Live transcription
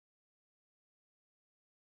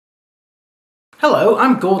Hello,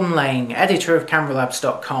 I'm Gordon Lane, editor of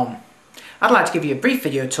CameraLabs.com. I'd like to give you a brief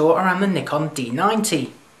video tour around the Nikon D90.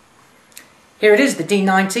 Here it is, the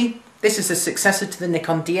D90. This is the successor to the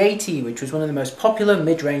Nikon D80, which was one of the most popular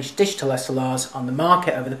mid-range digital SLRs on the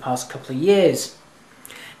market over the past couple of years.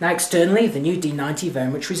 Now externally, the new D90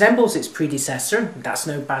 very much resembles its predecessor, and that's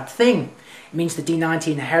no bad thing. It means the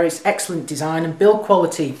D90 inherits excellent design and build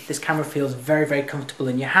quality. This camera feels very, very comfortable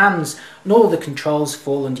in your hands, and all of the controls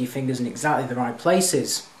fall under your fingers in exactly the right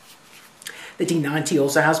places. The D90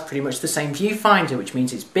 also has pretty much the same viewfinder, which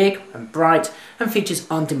means it's big and bright and features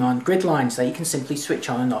on-demand grid lines that you can simply switch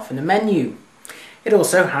on and off in a menu. It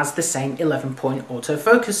also has the same 11-point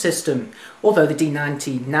autofocus system, although the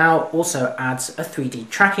D90 now also adds a 3D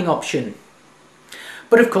tracking option.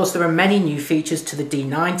 But of course there are many new features to the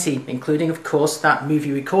D90, including of course that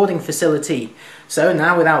movie recording facility. So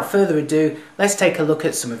now without further ado, let's take a look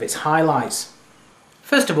at some of its highlights.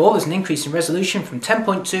 First of all, there's an increase in resolution from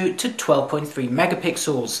 10.2 to 12.3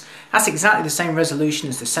 megapixels. That's exactly the same resolution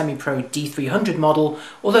as the semi-pro D300 model,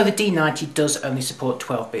 although the D90 does only support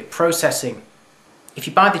 12-bit processing. If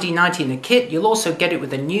you buy the D90 in a kit, you'll also get it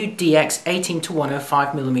with a new DX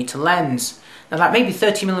 18-105mm lens. Now that may be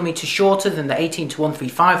 30mm shorter than the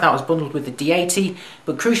 18-135 that was bundled with the D80,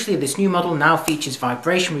 but crucially this new model now features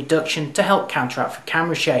vibration reduction to help counteract for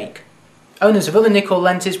camera shake. Owners of other Nikon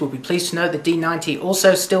lenses will be pleased to note the D90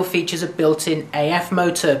 also still features a built-in AF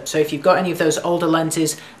motor, so if you've got any of those older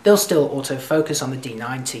lenses, they'll still autofocus on the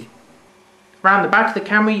D90. Round the back of the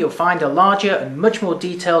camera you'll find a larger and much more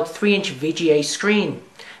detailed 3-inch VGA screen.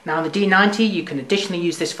 Now on the D90 you can additionally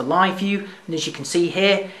use this for live view, and as you can see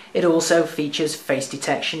here it also features face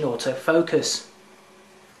detection autofocus.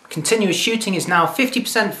 Continuous shooting is now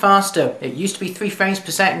 50% faster. It used to be 3 frames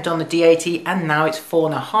per second on the D80 and now it's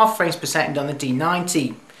 4.5 frames per second on the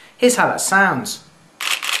D90. Here's how that sounds.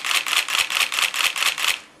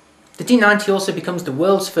 The D90 also becomes the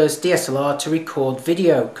world's first DSLR to record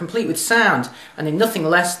video, complete with sound, and in nothing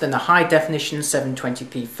less than a high-definition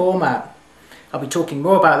 720p format. I'll be talking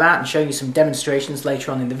more about that and showing you some demonstrations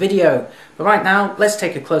later on in the video, but right now let's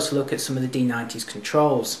take a closer look at some of the D90's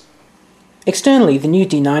controls. Externally, the new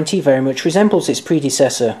D90 very much resembles its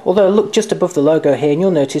predecessor, although look just above the logo here and you'll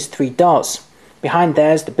notice 3 dots. Behind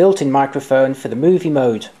there's the built-in microphone for the movie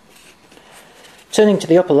mode. Turning to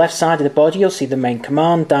the upper left side of the body, you'll see the main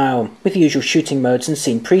command dial, with the usual shooting modes and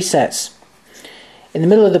scene presets. In the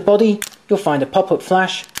middle of the body, you'll find a pop-up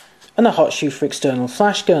flash and a hot shoe for external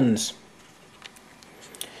flash guns.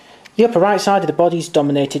 The upper right side of the body is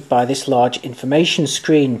dominated by this large information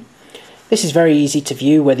screen. This is very easy to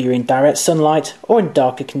view whether you're in direct sunlight or in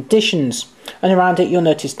darker conditions, and around it you'll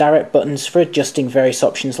notice direct buttons for adjusting various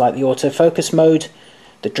options like the autofocus mode,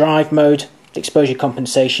 the drive mode, the exposure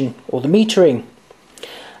compensation or the metering.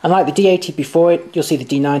 And like the D80 before it, you'll see the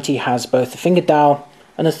D90 has both a finger dial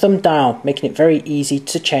and a thumb dial, making it very easy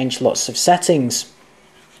to change lots of settings.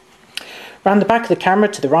 Round the back of the camera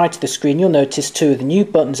to the right of the screen you'll notice 2 of the new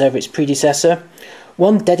buttons over its predecessor,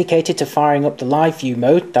 one dedicated to firing up the live view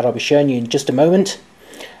mode that I'll be showing you in just a moment,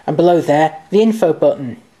 and below there the info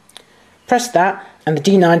button. Press that and the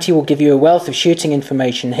D90 will give you a wealth of shooting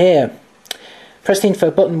information here. Press the info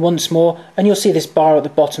button once more and you'll see this bar at the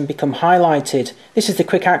bottom become highlighted. This is the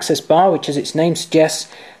quick access bar, which as its name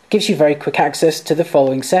suggests gives you very quick access to the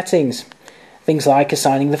following settings. Things like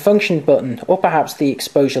assigning the function button or perhaps the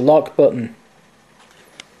exposure lock button.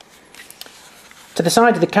 To the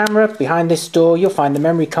side of the camera, behind this door, you'll find the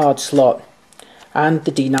memory card slot, and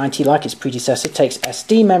the D90, like its predecessor, takes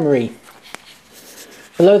SD memory.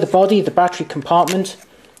 Below the body, the battery compartment,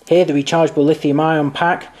 here the rechargeable lithium-ion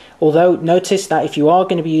pack, although notice that if you are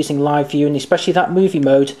going to be using live view and especially that movie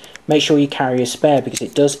mode, make sure you carry a spare because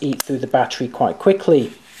it does eat through the battery quite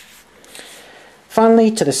quickly.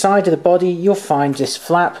 Finally, to the side of the body you'll find this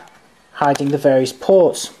flap hiding the various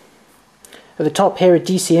ports. At the top here a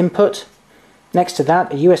DC input, next to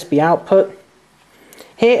that a USB output.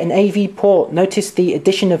 Here an AV port, notice the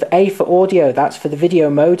addition of A for audio, that's for the video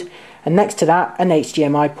mode, and next to that an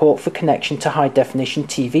HDMI port for connection to high definition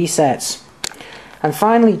TV sets. And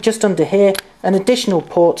finally just under here an additional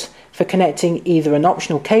port for connecting either an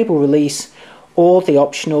optional cable release or the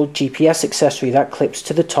optional GPS accessory that clips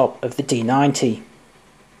to the top of the D90.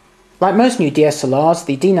 Like most new DSLRs,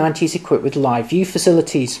 the D90 is equipped with live view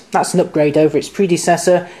facilities. That's an upgrade over its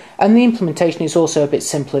predecessor, and the implementation is also a bit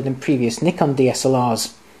simpler than previous Nikon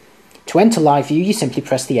DSLRs. To enter live view you simply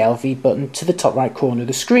press the LV button to the top right corner of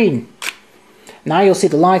the screen. Now you'll see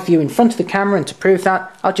the live view in front of the camera, and to prove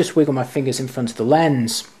that I'll just wiggle my fingers in front of the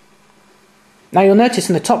lens. Now you'll notice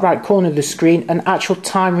in the top right corner of the screen an actual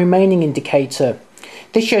time remaining indicator.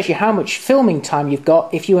 This shows you how much filming time you've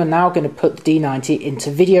got if you are now going to put the D90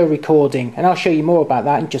 into video recording, and I'll show you more about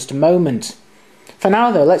that in just a moment. For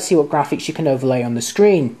now though, let's see what graphics you can overlay on the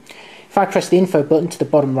screen. If I press the info button to the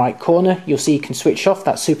bottom right corner, you'll see you can switch off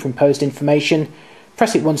that superimposed information.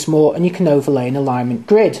 Press it once more and you can overlay an alignment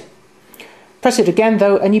grid. Press it again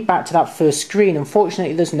though and you're back to that first screen.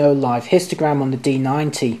 Unfortunately there's no live histogram on the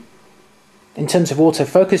D90. In terms of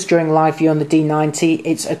autofocus during live view on the D90,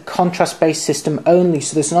 it's a contrast based system only,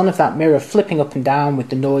 so there's none of that mirror flipping up and down with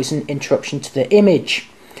the noise and interruption to the image.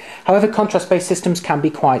 However, contrast based systems can be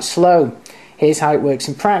quite slow. Here's how it works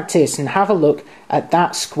in practice, and have a look at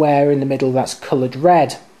that square in the middle that's coloured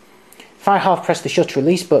red. If I half press the shutter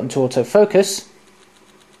release button to autofocus,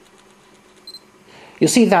 you'll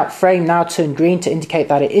see that frame now turn green to indicate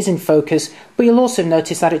that it is in focus, but you'll also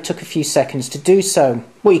notice that it took a few seconds to do so.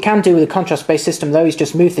 What you can do with a contrast-based system though is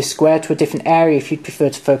just move this square to a different area if you'd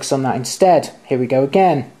prefer to focus on that instead. Here we go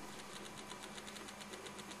again.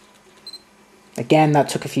 Again, that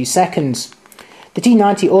took a few seconds. The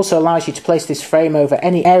D90 also allows you to place this frame over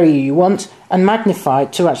any area you want and magnify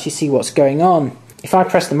it to actually see what's going on. If I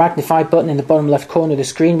press the magnify button in the bottom left corner of the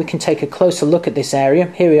screen, we can take a closer look at this area.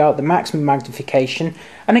 Here we are at the maximum magnification,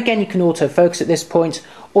 and again you can autofocus at this point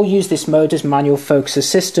or use this mode as manual focus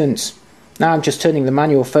assistance. Now I'm just turning the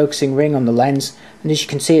manual focusing ring on the lens, and as you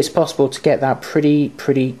can see it's possible to get that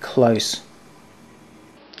pretty close.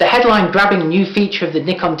 The headline grabbing new feature of the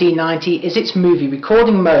Nikon D90 is its movie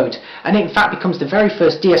recording mode, and it in fact becomes the very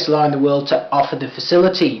first DSLR in the world to offer the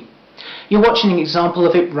facility. You're watching an example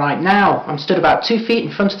of it right now. I'm stood about 2 feet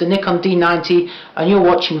in front of the Nikon D90 and you're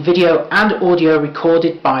watching video and audio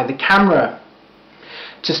recorded by the camera.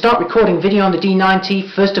 To start recording video on the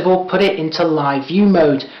D90, first of all put it into live view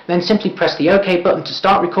mode, then simply press the OK button to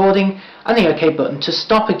start recording and the OK button to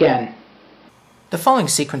stop again. The following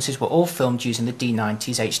sequences were all filmed using the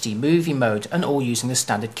D90's HD movie mode and all using the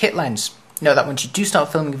standard kit lens. Note that once you do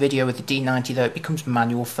start filming video with the D90 though, it becomes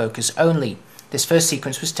manual focus only. This first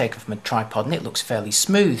sequence was taken from a tripod and it looks fairly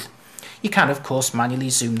smooth. You can of course manually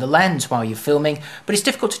zoom the lens while you're filming, but it's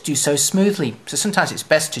difficult to do so smoothly, so sometimes it's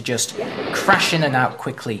best to just crash in and out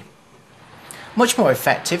quickly. Much more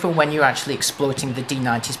effective are when you're actually exploiting the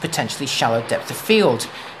D90's potentially shallow depth of field.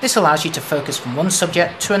 This allows you to focus from one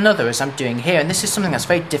subject to another as I'm doing here, and this is something that's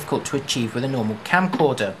very difficult to achieve with a normal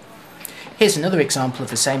camcorder. Here's another example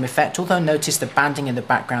of the same effect, although notice the banding in the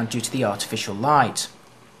background due to the artificial light.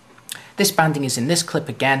 This banding is in this clip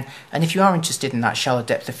again, and if you are interested in that shallow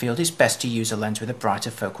depth of field, it's best to use a lens with a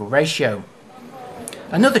brighter focal ratio.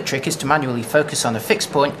 Another trick is to manually focus on a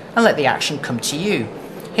fixed point and let the action come to you.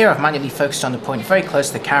 Here I've manually focused on a point very close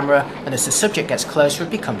to the camera, and as the subject gets closer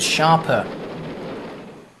it becomes sharper.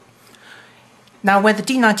 Now where the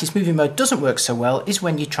D90's movie mode doesn't work so well is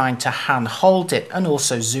when you're trying to hand hold it and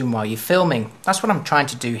also zoom while you're filming. That's what I'm trying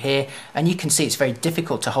to do here, and you can see it's very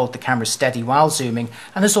difficult to hold the camera steady while zooming,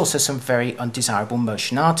 and there's also some very undesirable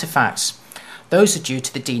motion artifacts. Those are due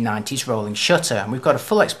to the D90's rolling shutter, and we've got a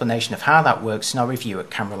full explanation of how that works in our review at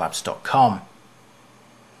cameralabs.com.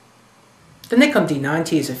 The Nikon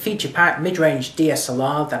D90 is a feature-packed mid-range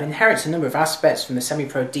DSLR that inherits a number of aspects from the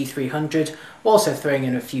semi-pro D300, while also throwing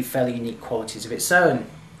in a few fairly unique qualities of its own.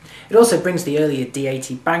 It also brings the earlier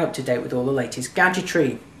D80 bang up to date with all the latest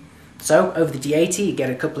gadgetry. So, over the D80 you get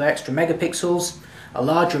a couple of extra megapixels, a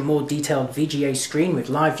larger and more detailed VGA screen with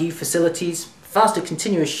live view facilities, faster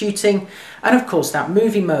continuous shooting, and of course that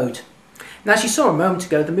movie mode. Now as you saw a moment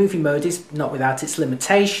ago, the movie mode is not without its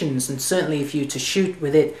limitations, and certainly if you were to shoot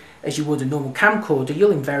with it as you would a normal camcorder,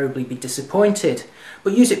 you'll invariably be disappointed.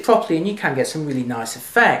 But use it properly and you can get some really nice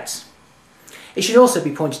effects. It should also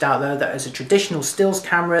be pointed out though that as a traditional stills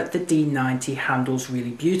camera, the D90 handles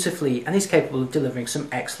really beautifully and is capable of delivering some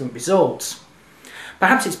excellent results.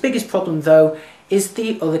 Perhaps its biggest problem though is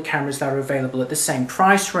the other cameras that are available at the same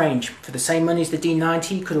price range. For the same money as the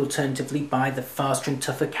D90, you could alternatively buy the faster and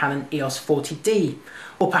tougher Canon EOS 40D,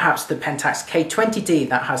 or perhaps the Pentax K20D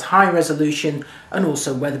that has high resolution and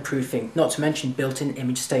also weatherproofing, not to mention built-in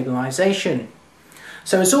image stabilization.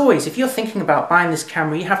 So as always, if you're thinking about buying this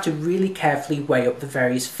camera, you have to really carefully weigh up the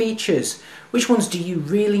various features. Which ones do you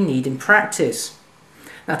really need in practice?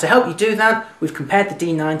 Now to help you do that, we've compared the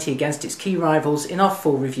D90 against its key rivals in our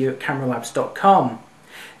full review at cameralabs.com.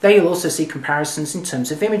 There you'll also see comparisons in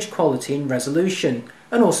terms of image quality and resolution,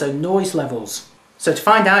 and also noise levels. So to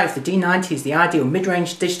find out if the D90 is the ideal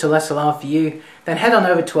mid-range digital SLR for you, then head on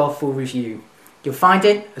over to our full review. You'll find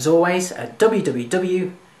it, as always, at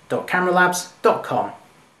www.cameralabs.com.